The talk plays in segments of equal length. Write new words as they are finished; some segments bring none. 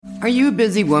Are you a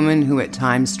busy woman who at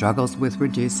times struggles with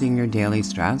reducing your daily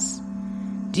stress?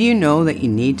 Do you know that you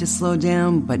need to slow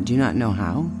down but do not know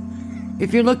how?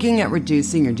 If you're looking at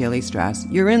reducing your daily stress,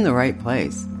 you're in the right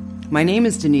place. My name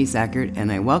is Denise Eckert,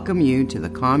 and I welcome you to the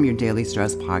Calm Your Daily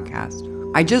Stress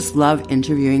podcast. I just love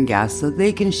interviewing guests so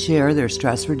they can share their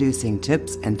stress-reducing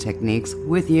tips and techniques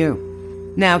with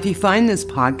you. Now, if you find this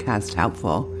podcast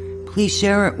helpful, please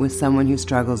share it with someone who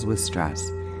struggles with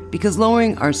stress, because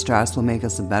lowering our stress will make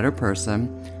us a better person,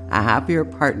 a happier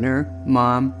partner,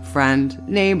 mom, friend,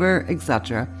 neighbor,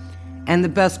 etc. And the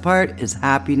best part is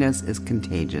happiness is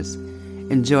contagious.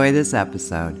 Enjoy this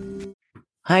episode.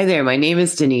 Hi there, my name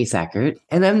is Denise Eckert,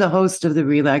 and I'm the host of the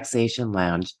Relaxation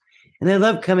Lounge. And I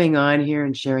love coming on here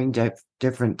and sharing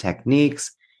different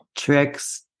techniques,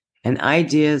 tricks, and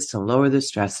ideas to lower the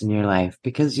stress in your life,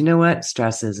 because you know what?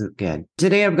 Stress isn't good.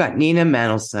 Today I've got Nina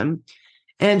Manolson,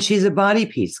 and she's a body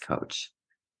peace coach.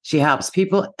 She helps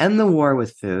people end the war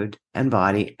with food and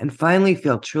body and finally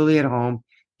feel truly at home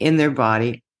in their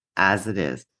body as it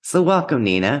is. So welcome,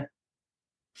 Nina.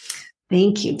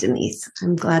 Thank you, Denise.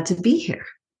 I'm glad to be here.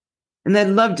 And I'd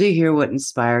love to hear what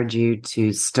inspired you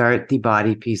to start the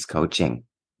Body Peace coaching.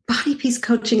 Body peace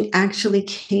coaching actually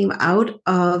came out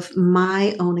of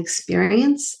my own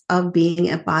experience of being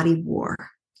at body war.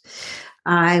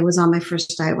 I was on my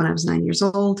first diet when I was 9 years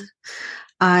old.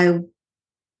 I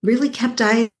really kept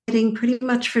dieting pretty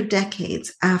much for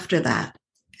decades after that.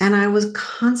 And I was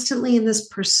constantly in this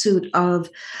pursuit of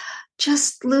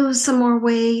just lose some more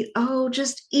weight. Oh,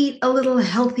 just eat a little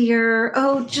healthier.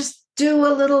 Oh, just do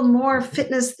a little more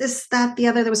fitness, this, that, the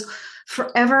other. There was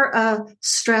forever a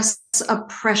stress, a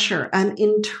pressure, an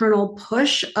internal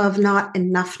push of not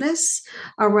enoughness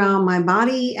around my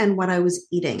body and what I was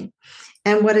eating.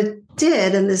 And what it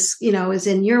did, and this, is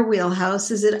in your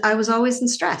wheelhouse, is that I was always in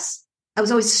stress. I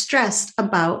was always stressed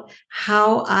about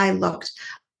how I looked,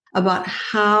 about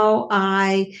how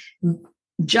I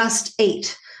just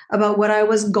ate, about what I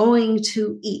was going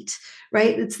to eat,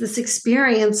 right? It's this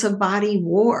experience of body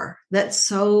war that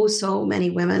so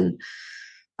many women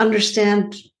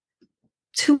understand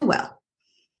too well.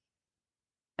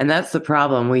 And that's the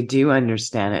problem. We do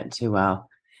understand it too well.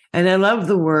 And I love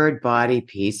the word body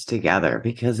peace together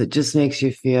because it just makes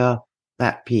you feel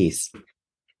that peace.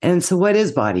 And so what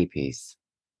is body peace?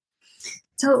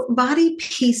 So body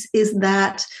peace is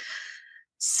that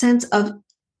sense of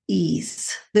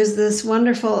ease. There's this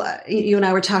wonderful, you and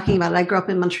I were talking about it. I grew up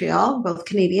in Montreal, both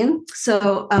Canadian.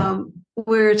 So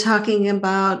we're talking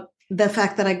about the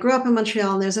fact that I grew up in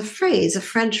Montreal, and there's a phrase, a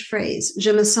French phrase,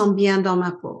 je me sens bien dans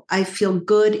ma peau. I feel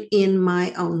good in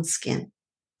my own skin.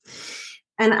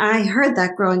 And I heard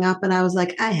that growing up, and I was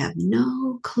like, I have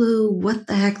no clue what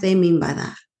the heck they mean by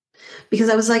that. Because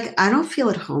I was like, I don't feel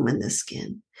at home in this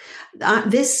skin.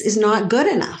 This is not good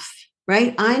enough,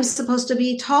 right? I'm supposed to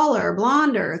be taller,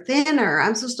 blonder, thinner.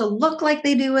 I'm supposed to look like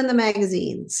they do in the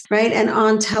magazines, right? And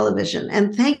on television.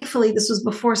 And thankfully, this was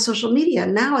before social media.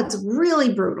 Now it's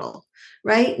really brutal,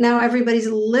 right? Now everybody's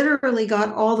literally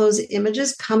got all those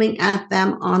images coming at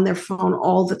them on their phone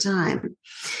all the time.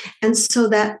 And so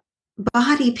that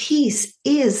body peace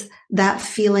is that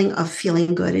feeling of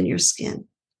feeling good in your skin,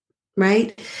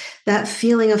 right? That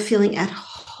feeling of feeling at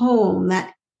home,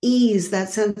 that ease, that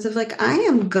sense of like, I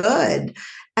am good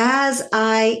as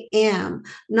I am.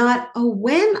 Not, oh,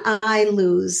 when I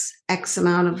lose X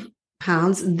amount of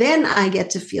pounds, then I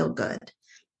get to feel good.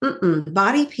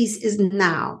 Body peace is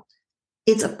now.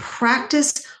 It's a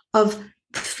practice of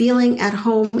feeling at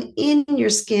home in your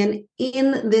skin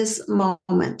in this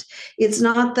moment. It's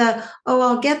not the, oh,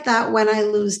 I'll get that when I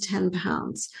lose 10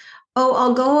 pounds. Oh,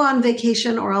 I'll go on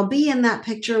vacation or I'll be in that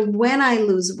picture when I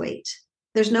lose weight.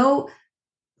 There's no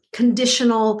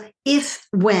conditional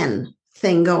if-when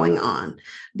thing going on.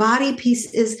 Body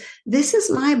peace is, this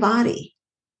is my body.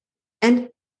 And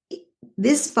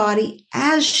this body,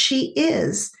 as she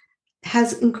is,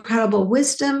 has incredible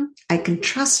wisdom. I can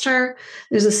trust her.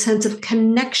 There's a sense of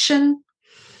connection.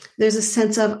 There's a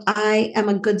sense of I am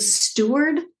a good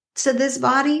steward to this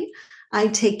body. I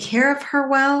take care of her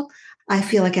well. I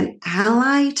feel like an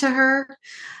ally to her.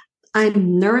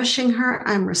 I'm nourishing her.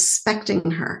 I'm respecting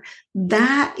her.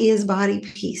 That is body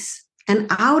peace. And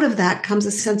out of that comes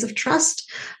a sense of trust,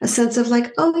 a sense of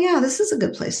like, oh yeah, this is a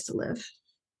good place to live.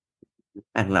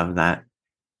 I love that.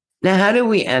 Now, how do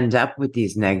we end up with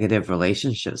these negative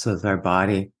relationships with our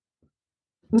body?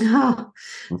 No,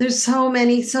 there's so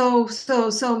many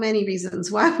reasons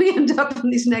why we end up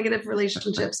in these negative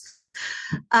relationships.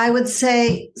 I would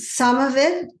say some of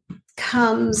it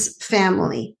comes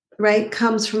family, right?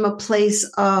 Comes from a place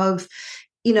of,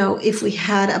 if we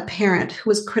had a parent who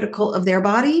was critical of their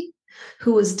body,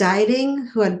 who was dieting,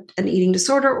 who had an eating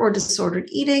disorder or disordered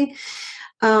eating.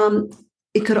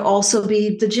 It could also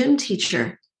be the gym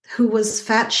teacher who was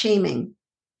fat shaming,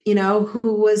 who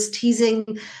was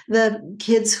teasing the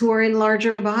kids who are in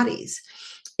larger bodies.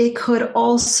 It could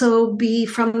also be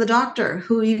from the doctor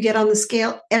who you get on the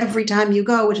scale every time you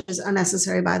go, which is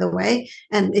unnecessary, by the way.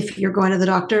 And if you're going to the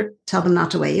doctor, tell them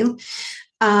not to weigh you.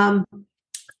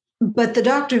 But the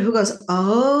doctor who goes,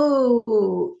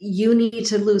 oh, you need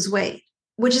to lose weight,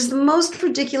 which is the most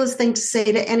ridiculous thing to say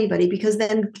to anybody, because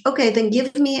then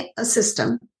give me a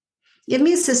system. Give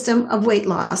me a system of weight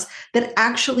loss that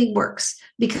actually works,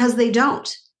 because they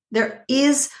don't. There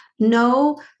is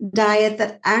no diet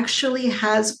that actually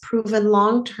has proven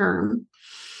long-term.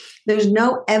 There's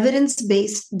no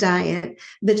evidence-based diet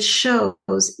that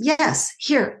shows, yes,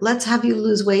 here, let's have you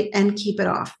lose weight and keep it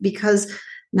off, because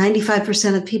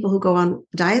 95% of people who go on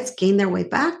diets gain their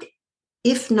weight back,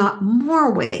 if not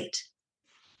more weight,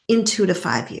 in 2 to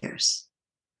 5 years,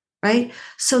 right?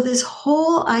 So this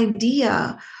whole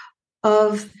idea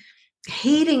of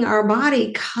hating our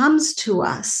body comes to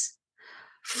us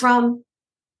from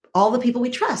all the people we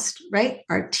trust, right?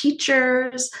 Our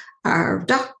teachers, our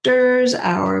doctors,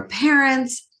 our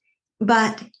parents.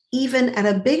 But even at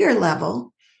a bigger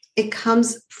level, it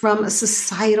comes from a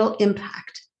societal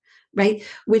impact, right?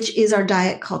 Which is our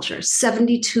diet culture,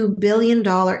 $72 billion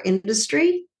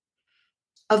industry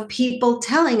of people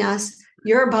telling us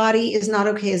your body is not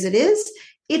okay as it is.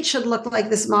 It should look like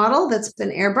this model that's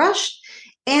been airbrushed.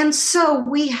 And so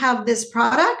we have this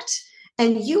product,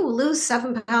 and you will lose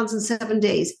 7 pounds in 7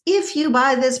 days if you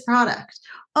buy this product.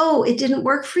 Oh, it didn't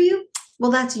work for you?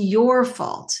 Well, that's your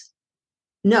fault.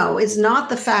 No, it's not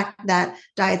the fact that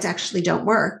diets actually don't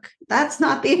work. That's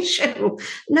not the issue.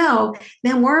 No,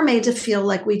 then we're made to feel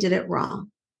like we did it wrong,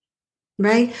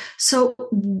 right? So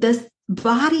the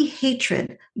body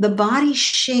hatred, the body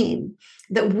shame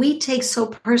that we take so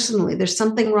personally, there's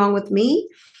something wrong with me.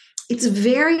 It's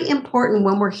very important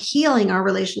when we're healing our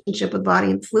relationship with body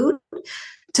and food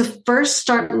to first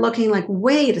start looking like,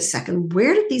 wait a second,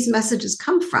 where did these messages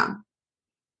come from?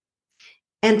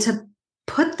 And to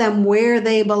put them where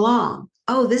they belong.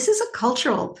 Oh, this is a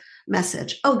cultural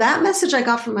message. Oh, that message I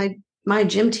got from my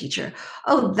gym teacher.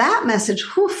 Oh, that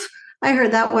message, whoof, I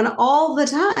heard that one all the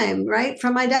time, right?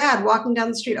 From my dad walking down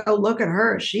the street. Oh, look at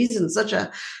her. She's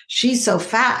so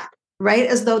fat, right?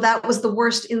 As though that was the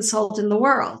worst insult in the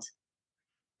world.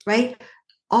 Right?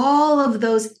 All of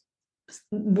those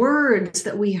words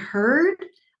that we heard,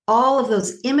 all of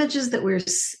those images that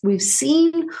we've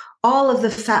seen, all of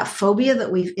the fat phobia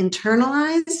that we've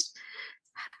internalized,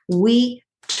 we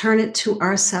turn it to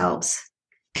ourselves,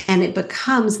 and it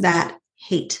becomes that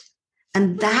hate.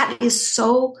 And that is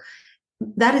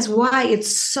why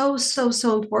it's so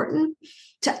important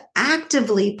to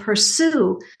actively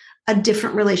pursue a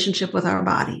different relationship with our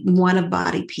body, one of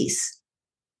body peace.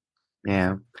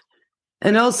 Yeah.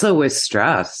 And also with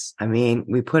stress. I mean,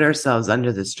 we put ourselves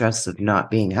under the stress of not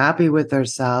being happy with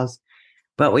ourselves,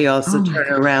 but we also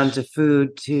turn around to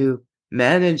food to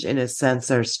manage, in a sense,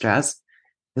 our stress.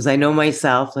 Because I know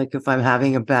myself, like if I'm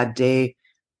having a bad day,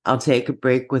 I'll take a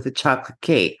break with a chocolate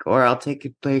cake, or I'll take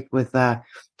a break with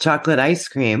chocolate ice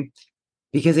cream,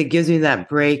 because it gives me that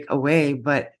break away,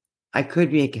 but I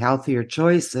could make healthier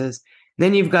choices.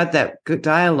 Then you've got that good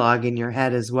dialogue in your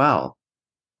head as well.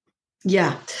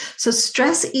 Yeah. So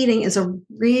stress eating is a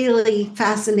really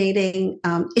fascinating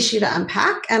issue to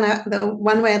unpack. And the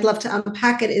one way I'd love to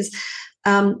unpack it is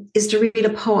to read a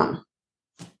poem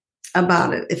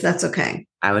about it, if that's okay.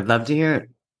 I would love to hear it.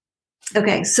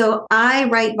 Okay. So I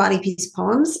write body peace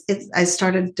poems. I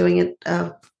started doing it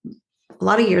a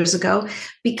lot of years ago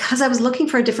because I was looking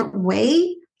for a different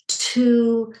way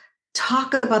to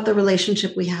talk about the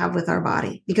relationship we have with our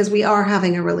body, because we are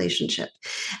having a relationship.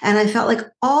 And I felt like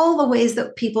all the ways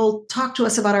that people talk to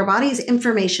us about our body is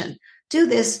information. Do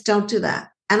this, don't do that.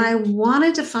 And I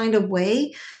wanted to find a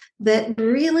way that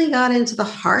really got into the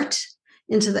heart,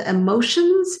 into the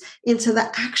emotions, into the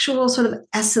actual sort of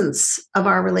essence of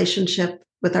our relationship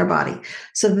with our body.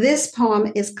 So this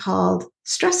poem is called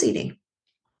Stress Eating.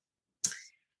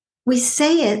 We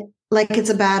say it like it's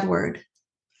a bad word.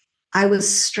 I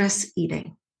was stress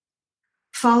eating,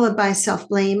 followed by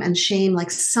self-blame and shame,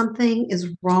 like something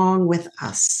is wrong with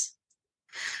us.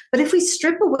 But if we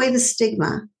strip away the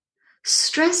stigma,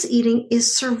 stress eating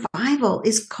is survival,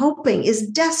 is coping, is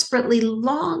desperately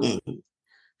longing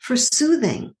for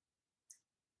soothing.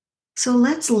 So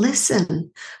let's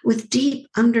listen with deep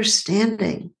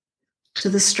understanding to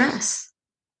the stress,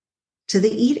 to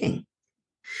the eating,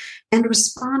 and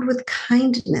respond with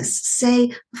kindness.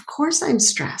 Say, of course I'm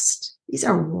stressed. These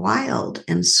are wild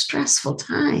and stressful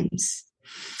times.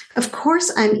 Of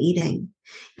course, I'm eating.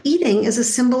 Eating is a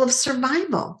symbol of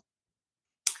survival.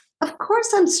 Of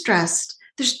course, I'm stressed.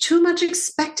 There's too much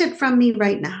expected from me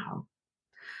right now.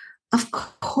 Of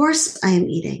course, I am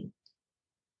eating.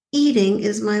 Eating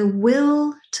is my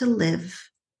will to live.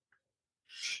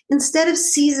 Instead of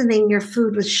seasoning your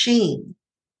food with shame,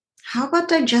 how about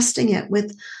digesting it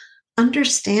with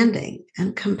understanding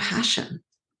and compassion?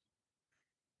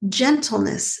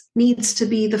 Gentleness needs to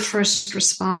be the first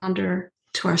responder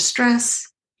to our stress,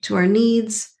 to our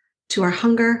needs, to our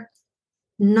hunger,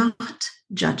 not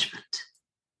judgment.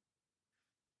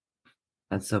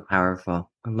 That's so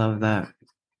powerful. I love that.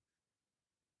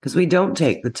 Because we don't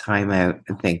take the time out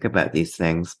and think about these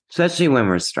things, especially when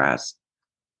we're stressed.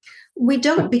 We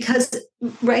don't, because,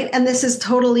 right, and this is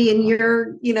totally in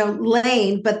your,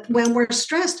 lane, but when we're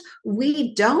stressed,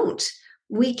 we don't.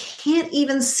 We can't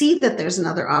even see that there's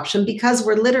another option because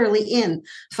we're literally in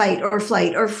fight or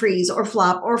flight or freeze or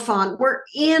flop or fawn. We're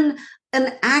in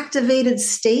an activated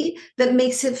state that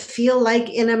makes it feel like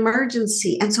an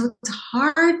emergency. And so it's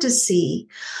hard to see,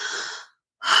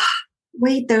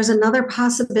 wait, there's another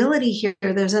possibility here.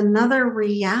 There's another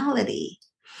reality.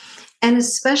 And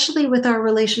especially with our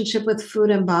relationship with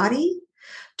food and body,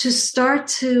 to start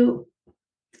to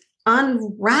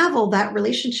unravel that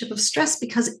relationship of stress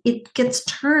because it gets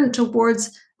turned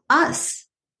towards us.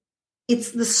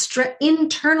 It's the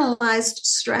internalized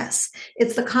stress.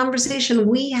 It's the conversation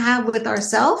we have with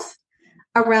ourselves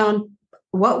around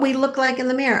what we look like in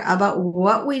the mirror, about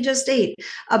what we just ate,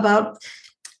 about,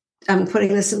 I'm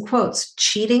putting this in quotes,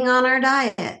 cheating on our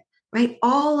diet, right?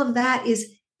 All of that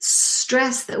is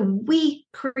stress that we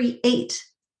create.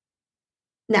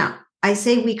 Now, I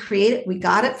say we create it. We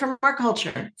got it from our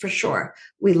culture, for sure.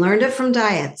 We learned it from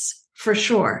diets, for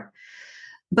sure.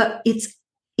 But it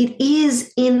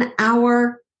is in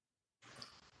our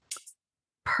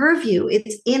purview.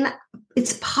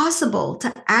 It's possible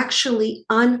to actually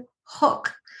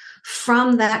unhook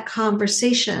from that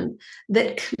conversation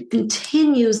that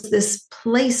continues this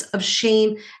place of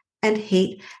shame and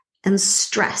hate and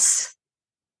stress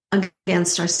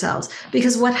against ourselves.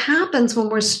 Because what happens when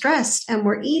we're stressed and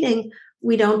we're eating,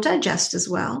 we don't digest as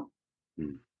well.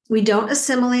 We don't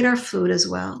assimilate our food as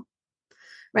well,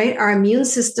 right? Our immune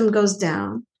system goes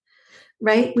down,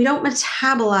 right? We don't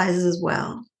metabolize as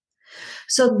well.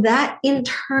 So that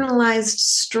internalized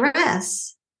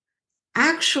stress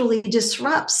actually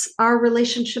disrupts our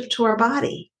relationship to our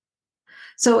body.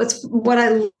 So it's what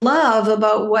I love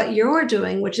about what you're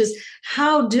doing, which is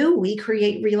how do we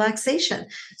create relaxation?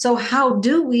 So how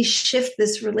do we shift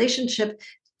this relationship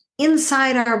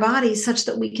inside our body such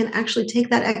that we can actually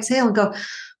take that exhale and go,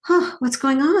 what's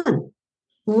going on?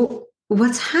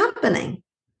 What's happening?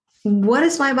 What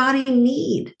does my body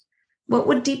need? What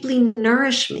would deeply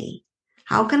nourish me?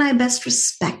 How can I best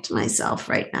respect myself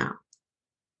right now?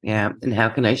 Yeah. And how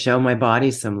can I show my body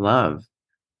some love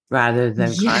rather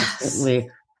than constantly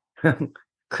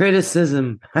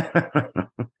criticism?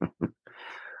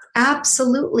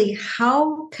 Absolutely.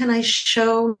 How can I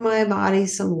show my body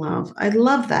some love? I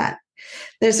love that.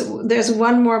 There's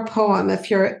one more poem,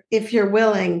 if you're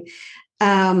willing,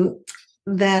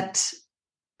 that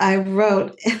I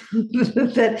wrote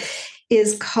that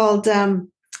is called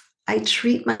I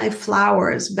treat my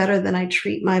flowers better than I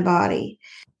treat my body.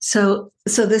 So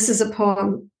this is a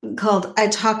poem called I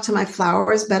talk to my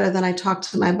flowers better than I talk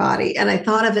to my body. And I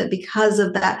thought of it because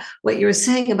of that, what you were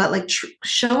saying about like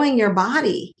showing your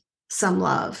body some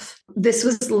love. This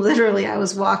was literally, I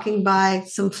was walking by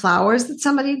some flowers that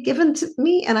somebody had given to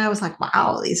me. And I was like,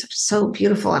 wow, these are so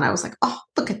beautiful. And I was like, oh,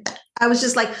 look at that. I was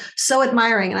just like so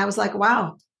admiring. And I was like,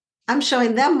 wow, I'm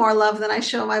showing them more love than I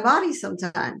show my body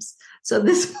sometimes. So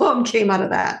this poem came out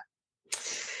of that.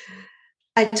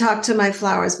 I talk to my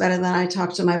flowers better than I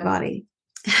talk to my body.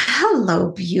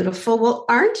 Hello, beautiful. Well,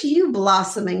 aren't you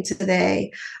blossoming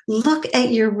today? Look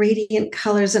at your radiant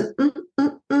colors and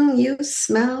you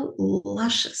smell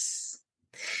luscious.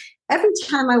 Every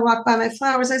time I walk by my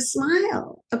flowers, I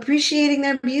smile, appreciating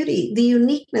their beauty, the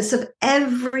uniqueness of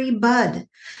every bud,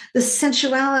 the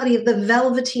sensuality of the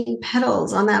velveteen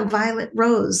petals on that violet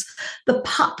rose, the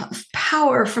pop of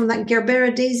power from that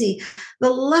Gerbera daisy, the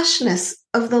lushness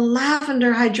of the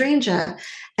lavender hydrangea,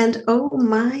 and oh,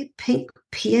 my pink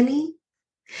peony.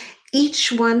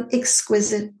 Each one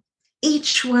exquisite,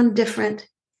 each one different,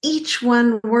 each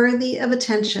one worthy of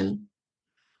attention.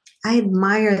 I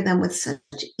admire them with such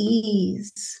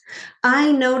ease.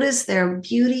 I notice their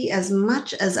beauty as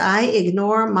much as I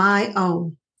ignore my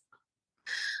own.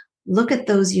 Look at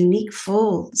those unique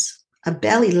folds, a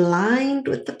belly lined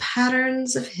with the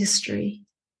patterns of history.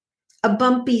 a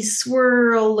bumpy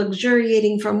swirl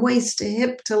luxuriating from waist to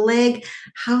hip to leg.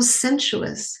 How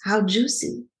sensuous, how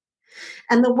juicy.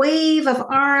 And the wave of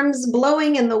arms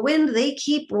blowing in the wind, they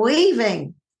keep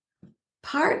waving.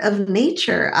 Part of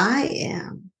nature I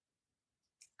am.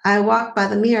 I walk by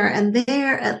the mirror and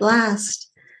there at last,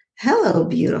 hello,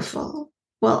 beautiful.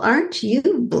 Well, aren't you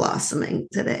blossoming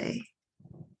today?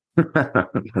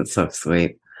 That's so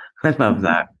sweet. I love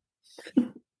that.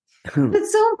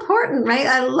 It's so important, right?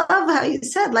 I love how you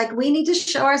said, like, we need to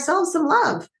show ourselves some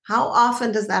love. How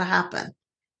often does that happen?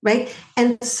 Right.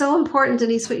 And it's so important,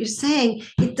 Denise, what you're saying.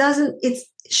 It's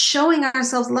showing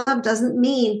ourselves love doesn't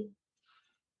mean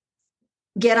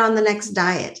get on the next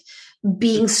diet,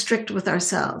 being strict with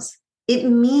ourselves. It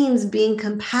means being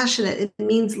compassionate. It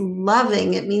means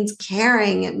loving. It means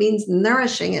caring. It means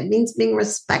nourishing. It means being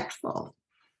respectful.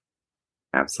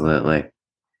 Absolutely.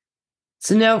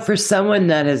 So now for someone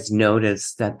that has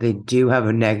noticed that they do have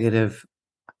a negative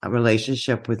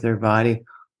relationship with their body,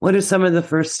 what are some of the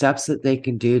first steps that they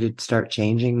can do to start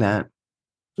changing that?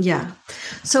 Yeah.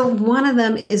 So one of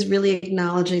them is really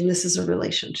acknowledging this is a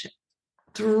relationship.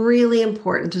 It's really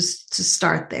important to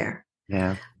start there.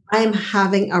 Yeah. I'm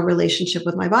having a relationship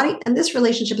with my body, and this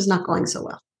relationship is not going so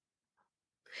well.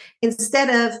 Instead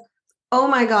of, oh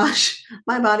my gosh,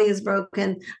 my body is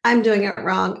broken. I'm doing it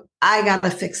wrong. I got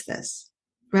to fix this.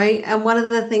 Right. And one of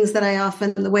the things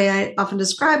that the way I often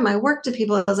describe my work to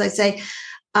people is I say,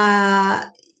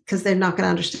 because they're not going to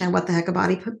understand what the heck a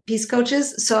body peace coach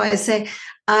is. So I say,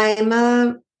 I'm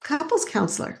a couples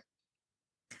counselor.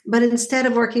 But instead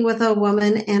of working with a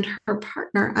woman and her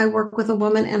partner, I work with a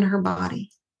woman and her body.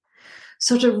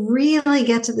 So to really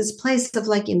get to this place of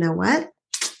like, you know what?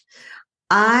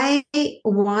 I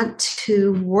want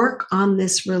to work on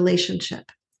this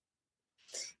relationship.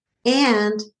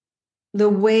 And the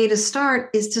way to start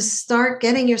is to start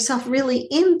getting yourself really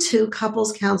into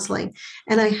couples counseling.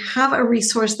 And I have a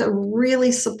resource that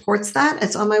really supports that.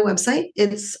 It's on my website.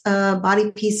 It's a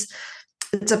Body Peace.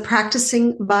 It's a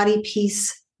practicing Body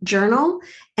Peace journal.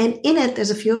 And in it,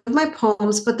 there's a few of my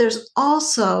poems, but there's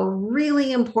also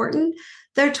really important.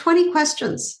 There are 20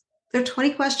 questions. There are 20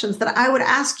 questions that I would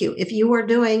ask you if you were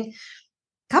doing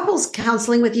couples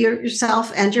counseling with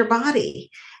yourself and your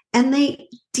body. And they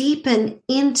deepen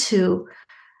into,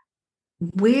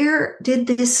 where did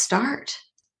this start?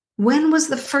 When was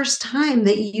the first time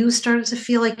that you started to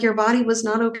feel like your body was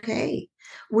not okay?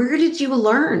 Where did you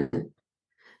learn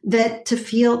that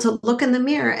to look in the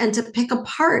mirror and to pick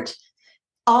apart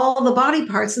all the body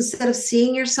parts instead of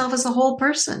seeing yourself as a whole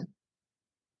person?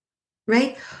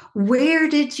 Right? Where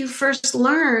did you first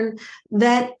learn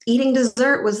that eating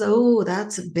dessert was, oh,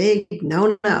 that's a big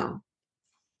no-no?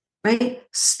 Right?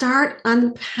 Start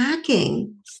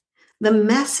unpacking the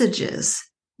messages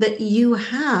that you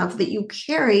have, that you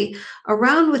carry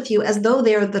around with you as though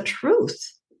they're the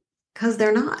truth, because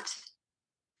they're not.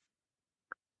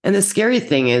 And the scary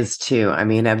thing is too, I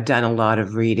mean, I've done a lot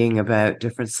of reading about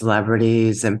different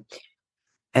celebrities and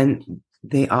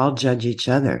they all judge each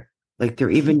other. Like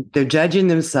they're judging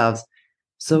themselves.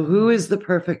 So who is the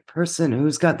perfect person?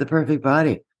 Who's got the perfect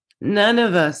body? None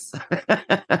of us.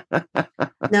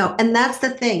 No, and that's the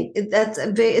thing.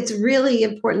 It's really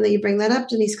important that you bring that up,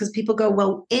 Denise, because people go,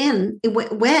 well,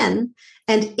 when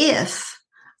and if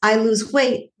I lose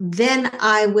weight, then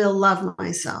I will love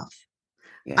myself.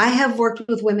 Yeah. I have worked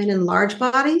with women in large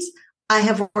bodies. I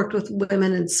have worked with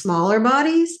women in smaller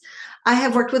bodies. I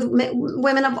have worked with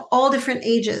women of all different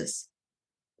ages.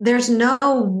 There's no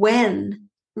when,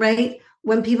 right?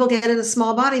 When people get in a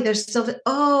small body, they're still, but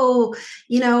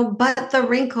the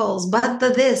wrinkles, but the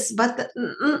this, but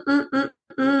the,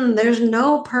 there's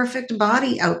no perfect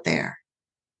body out there.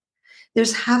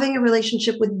 There's having a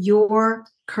relationship with your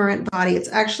current body. It's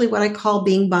actually what I call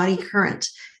being body current.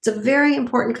 It's a very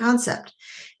important concept.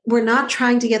 We're not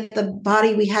trying to get the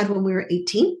body we had when we were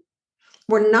 18.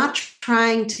 We're not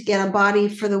trying to get a body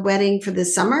for the wedding for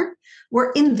this summer.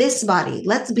 We're in this body.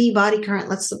 Let's be body current.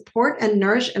 Let's support and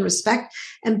nourish and respect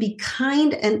and be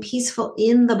kind and peaceful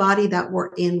in the body that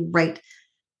we're in right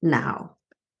now.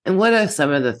 And what are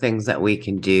some of the things that we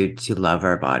can do to love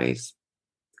our bodies?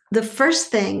 The first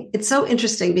thing, it's so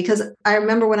interesting because I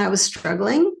remember when I was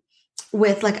struggling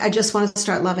with I just want to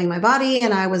start loving my body.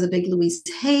 And I was a big Louise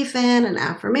Hay fan and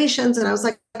affirmations. And I was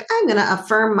like, I'm going to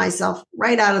affirm myself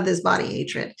right out of this body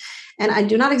hatred. And I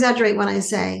do not exaggerate when I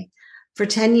say, for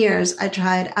 10 years, I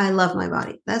tried, I love my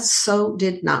body. That so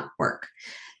did not work.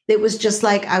 It was just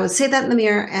like, I would say that in the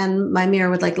mirror and my mirror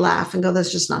would laugh and go,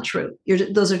 that's just not true.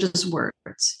 Those are just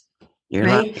words. You're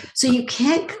right? lying. So you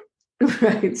can't,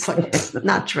 right? It's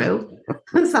not true.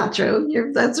 It's not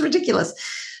true. That's ridiculous.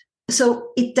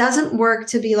 So it doesn't work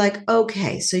to be like,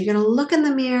 okay, so you're going to look in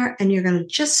the mirror and you're going to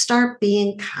just start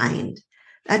being kind.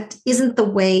 That isn't the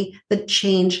way that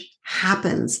change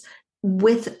happens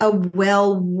with a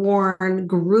well-worn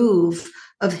groove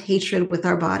of hatred with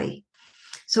our body.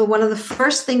 So one of the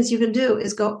first things you can do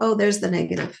is go, oh, there's the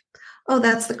negative. Oh,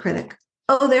 that's the critic.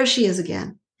 Oh, there she is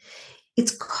again.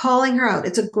 It's calling her out.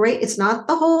 It's not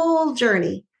the whole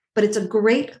journey, but it's a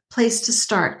great place to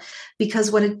start,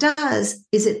 because what it does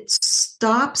is it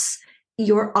stops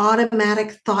your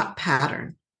automatic thought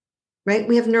pattern, right?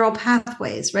 We have neural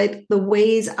pathways, right? The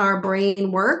ways our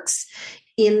brain works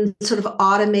in sort of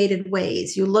automated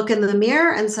ways. You look in the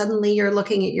mirror and suddenly you're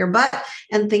looking at your butt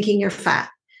and thinking you're fat.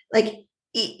 Like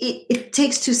it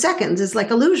takes 2 seconds. It's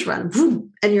like a luge run,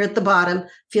 and you're at the bottom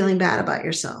feeling bad about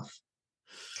yourself.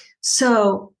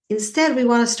 So instead, we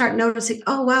want to start noticing,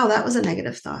 oh, wow, that was a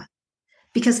negative thought.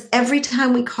 Because every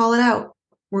time we call it out,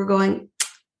 we're going,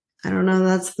 I don't know,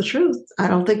 that's the truth. I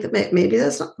don't think that maybe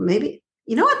that's not, maybe,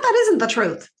 you know what? That isn't the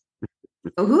truth.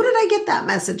 Who did I get that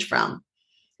message from?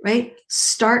 Right?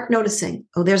 Start noticing,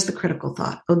 oh, there's the critical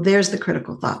thought. Oh, there's the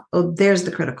critical thought. Oh, there's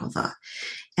the critical thought.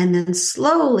 And then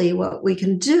slowly what we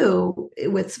can do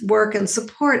with work and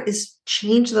support is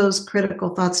change those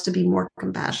critical thoughts to be more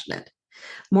compassionate,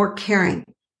 more caring,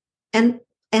 and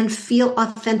feel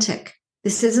authentic.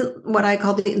 This isn't what I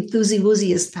call the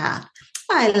enthusi-wooziest path.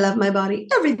 I love my body.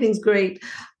 Everything's great.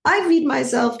 I feed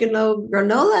myself,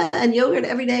 granola and yogurt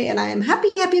every day, and I am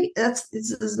happy. This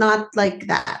is not like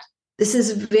that. This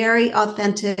is very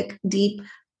authentic, deep,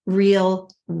 real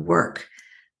work,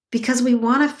 because we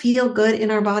want to feel good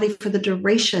in our body for the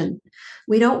duration.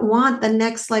 We don't want the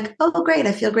next, like, oh, great,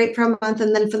 I feel great for a month,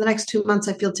 and then for the next 2 months,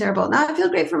 I feel terrible. Now I feel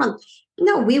great for a month.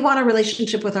 No, we want a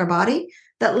relationship with our body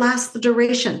that lasts the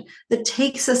duration, that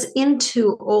takes us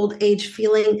into old age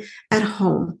feeling at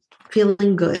home,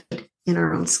 feeling good in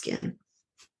our own skin.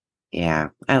 Yeah,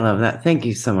 I love that. Thank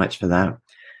you so much for that.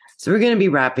 So we're going to be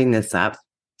wrapping this up.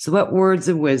 So what words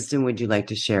of wisdom would you like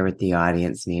to share with the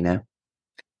audience, Nina?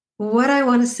 What I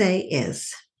want to say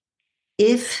is,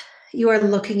 if you are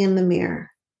looking in the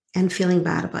mirror and feeling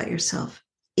bad about yourself,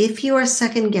 if you are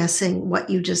second guessing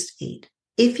what you just ate,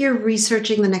 if you're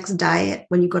researching the next diet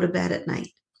when you go to bed at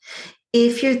night,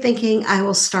 if you're thinking, I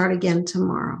will start again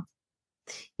tomorrow,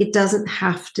 it doesn't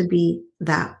have to be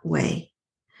that way.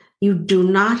 You do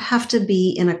not have to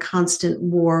be in a constant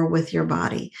war with your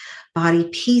body. Body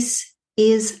peace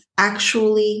is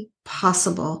actually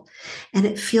possible, and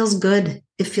it feels good.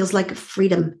 It feels like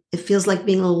freedom. It feels like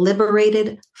being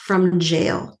liberated from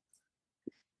jail,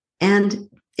 and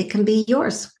it can be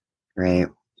yours. Great.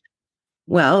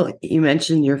 Well, you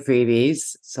mentioned your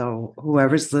freebies. So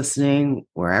whoever's listening,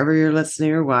 wherever you're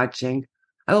listening or watching,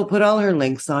 I will put all her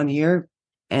links on here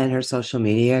and her social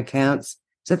media accounts.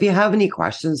 So if you have any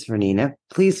questions for Nina,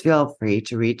 please feel free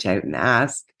to reach out and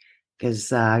ask, because,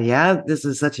 this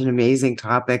is such an amazing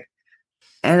topic.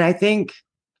 And I think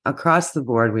across the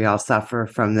board, we all suffer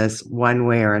from this one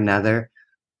way or another.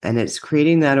 And it's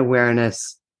creating that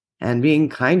awareness and being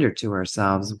kinder to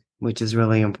ourselves, which is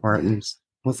really important.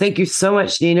 Well, thank you so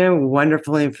much, Nina.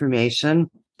 Wonderful information.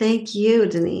 Thank you,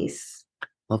 Denise.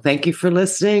 Well, thank you for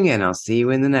listening, and I'll see you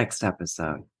in the next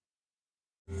episode.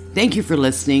 Thank you for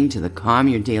listening to the Calm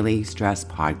Your Daily Stress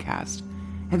podcast.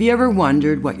 Have you ever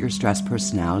wondered what your stress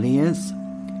personality is?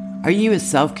 Are you a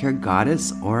self-care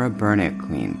goddess or a burnout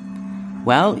queen?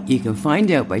 Well, you can find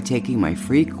out by taking my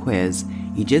free quiz.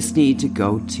 You just need to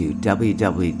go to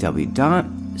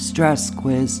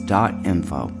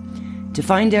www.stressquiz.info to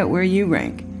find out where you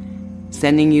rank.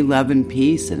 Sending you love and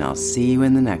peace, and I'll see you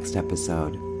in the next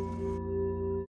episode.